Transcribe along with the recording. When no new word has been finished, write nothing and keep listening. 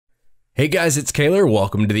Hey guys, it's Kaylor.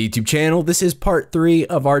 Welcome to the YouTube channel. This is part 3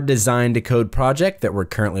 of our design to code project that we're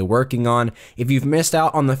currently working on. If you've missed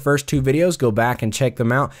out on the first 2 videos, go back and check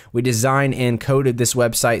them out. We designed and coded this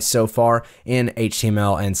website so far in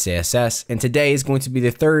HTML and CSS, and today is going to be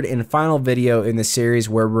the third and final video in the series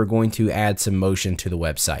where we're going to add some motion to the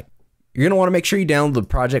website. You're going to want to make sure you download the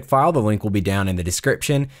project file. The link will be down in the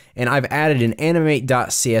description, and I've added an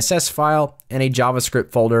animate.css file and a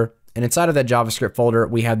JavaScript folder. And inside of that JavaScript folder,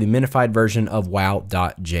 we have the minified version of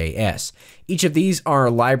wow.js. Each of these are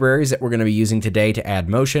libraries that we're going to be using today to add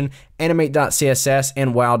motion. Animate.css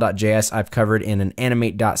and wow.js I've covered in an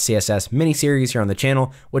animate.css mini-series here on the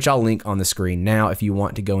channel, which I'll link on the screen now if you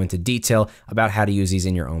want to go into detail about how to use these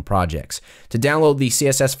in your own projects. To download the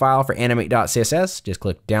CSS file for animate.css, just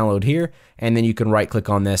click download here, and then you can right-click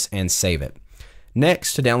on this and save it.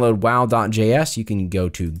 Next, to download wow.js, you can go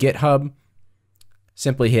to GitHub.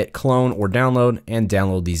 Simply hit clone or download and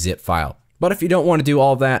download the zip file. But if you don't want to do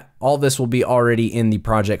all that, all this will be already in the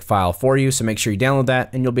project file for you, so make sure you download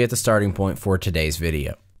that and you'll be at the starting point for today's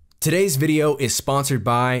video. Today's video is sponsored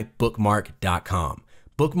by bookmark.com.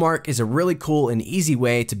 Bookmark is a really cool and easy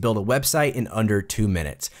way to build a website in under 2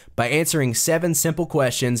 minutes. By answering 7 simple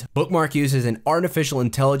questions, Bookmark uses an artificial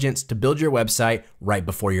intelligence to build your website right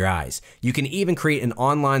before your eyes. You can even create an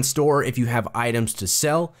online store if you have items to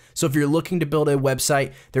sell. So if you're looking to build a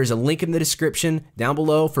website, there's a link in the description down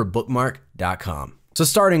below for bookmark.com. So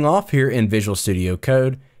starting off here in Visual Studio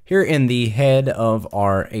Code, here in the head of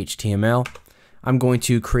our HTML, I'm going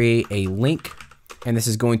to create a link. And this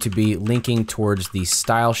is going to be linking towards the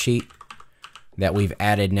style sheet that we've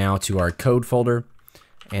added now to our code folder.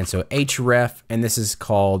 And so href, and this is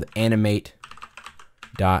called animate.css.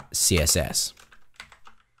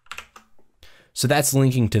 So that's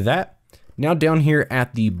linking to that. Now down here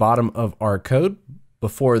at the bottom of our code,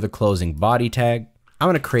 before the closing body tag, I'm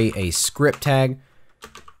going to create a script tag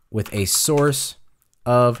with a source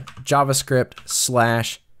of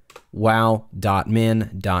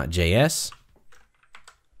javascript/wow.min.js.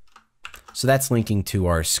 So that's linking to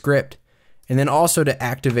our script. And then also to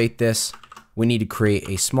activate this, we need to create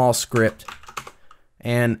a small script.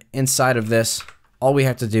 And inside of this, all we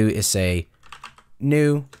have to do is say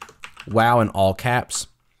new wow in all caps,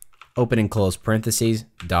 open and close parentheses,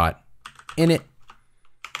 dot init,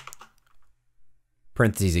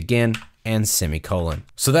 parentheses again, and semicolon.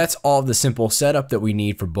 So that's all of the simple setup that we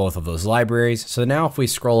need for both of those libraries. So now if we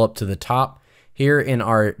scroll up to the top, here in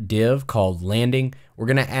our div called landing, we're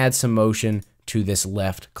going to add some motion to this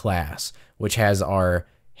left class, which has our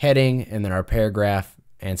heading and then our paragraph,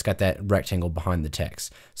 and it's got that rectangle behind the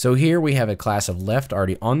text. So here we have a class of left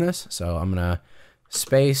already on this. So I'm going to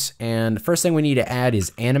space, and the first thing we need to add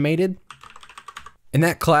is animated. And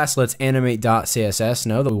that class lets animate.css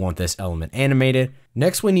know that we want this element animated.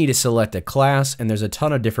 Next, we need to select a class, and there's a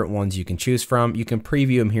ton of different ones you can choose from. You can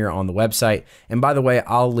preview them here on the website. And by the way,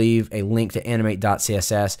 I'll leave a link to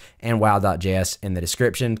animate.css and wow.js in the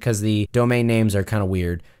description because the domain names are kind of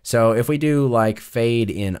weird. So if we do like fade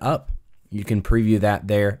in up, you can preview that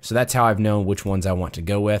there. So that's how I've known which ones I want to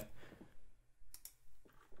go with.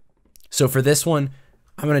 So for this one,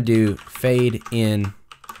 I'm going to do fade in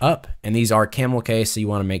up, and these are camel case, so you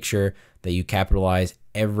want to make sure that you capitalize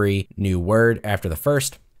every new word after the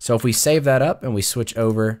first. So if we save that up and we switch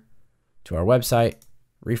over to our website,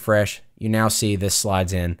 refresh, you now see this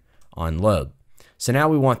slides in on load. So now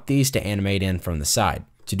we want these to animate in from the side.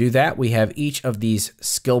 To do that, we have each of these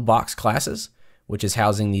skill box classes, which is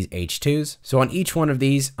housing these H2s. So on each one of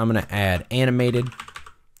these, I'm going to add animated,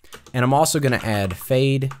 and I'm also going to add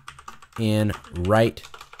fade in right.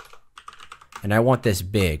 And I want this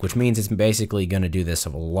big, which means it's basically going to do this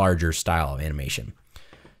of a larger style of animation.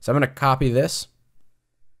 So I'm going to copy this,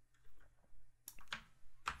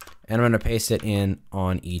 and I'm going to paste it in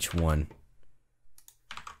on each one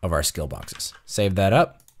of our skill boxes. Save that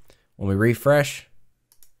up. When we refresh,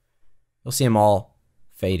 you'll see them all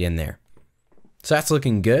fade in there. So that's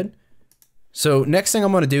looking good. So next thing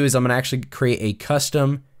I'm going to do is I'm going to actually create a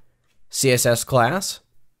custom CSS class.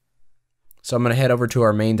 So I'm going to head over to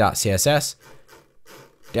our main.css.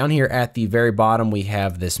 Down here at the very bottom, we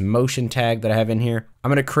have this motion tag that I have in here. I'm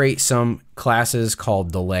going to create some classes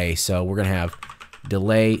called delay. So we're going to have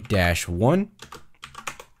delay-1.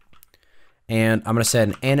 And I'm going to set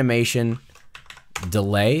an animation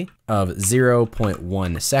delay of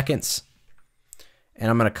 0.1 seconds. And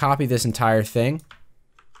I'm going to copy this entire thing.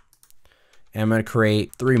 And I'm going to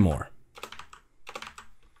create 3 more.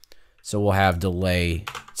 So we'll have delay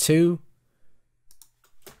 2,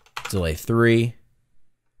 delay 3,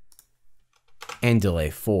 and delay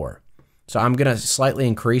 4. So I'm gonna slightly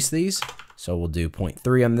increase these So we'll do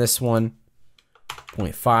 0.3 on this one,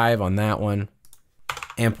 0.5 on that one,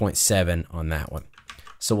 and 0.7 on that one.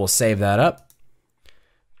 So we'll save that up.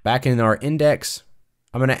 Back in our index,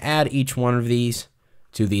 I'm going to add each one of these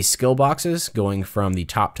to these skill boxes going from the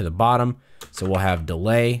top to the bottom. So we'll have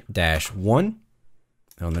delay -1.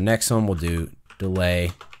 On the next one, we'll do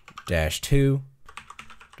delay -2,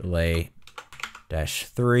 delay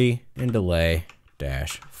 -3, and delay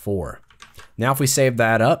 -4. Now if we save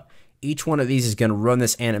that up, each one of these is going to run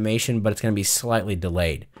this animation, but it's going to be slightly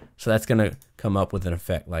delayed. So that's going to come up with an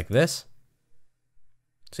effect like this.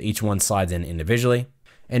 So each one slides in individually.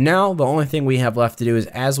 And now the only thing we have left to do is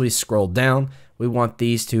as we scroll down, we want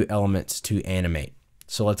these two elements to animate.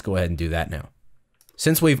 So let's go ahead and do that now.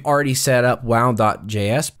 Since we've already set up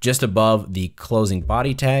wow.js just above the closing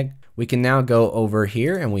body tag, we can now go over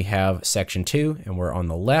here and we have section 2 and we're on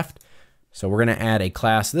the left. So we're going to add a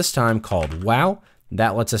class this time called wow.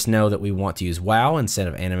 That lets us know that we want to use wow instead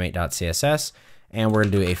of animate.css. And we're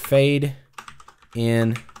going to do a fade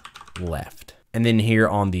in left. And then here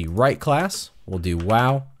on the right class, we'll do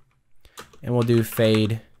wow, and we'll do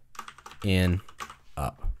fade in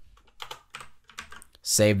up.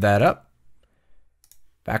 Save that up.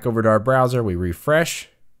 Back over to our browser, we refresh,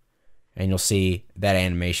 and you'll see that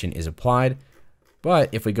animation is applied. But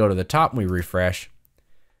if we go to the top and we refresh,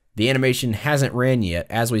 the animation hasn't ran yet.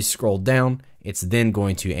 As we scroll down, it's then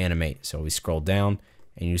going to animate. So we scroll down,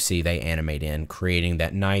 and you see they animate in, creating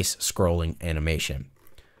that nice scrolling animation.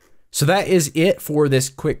 So that is it for this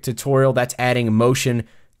quick tutorial. That's adding motion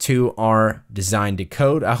to our design to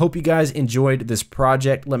code. I hope you guys enjoyed this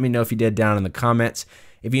project. Let me know if you did down in the comments.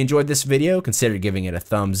 If you enjoyed this video, consider giving it a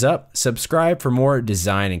thumbs up. Subscribe for more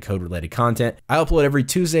design and code related content. I upload every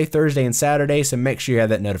Tuesday, Thursday, and Saturday, so make sure you have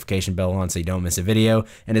that notification bell on so you don't miss a video.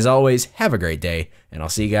 And as always, have a great day, and I'll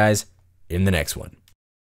see you guys in the next one.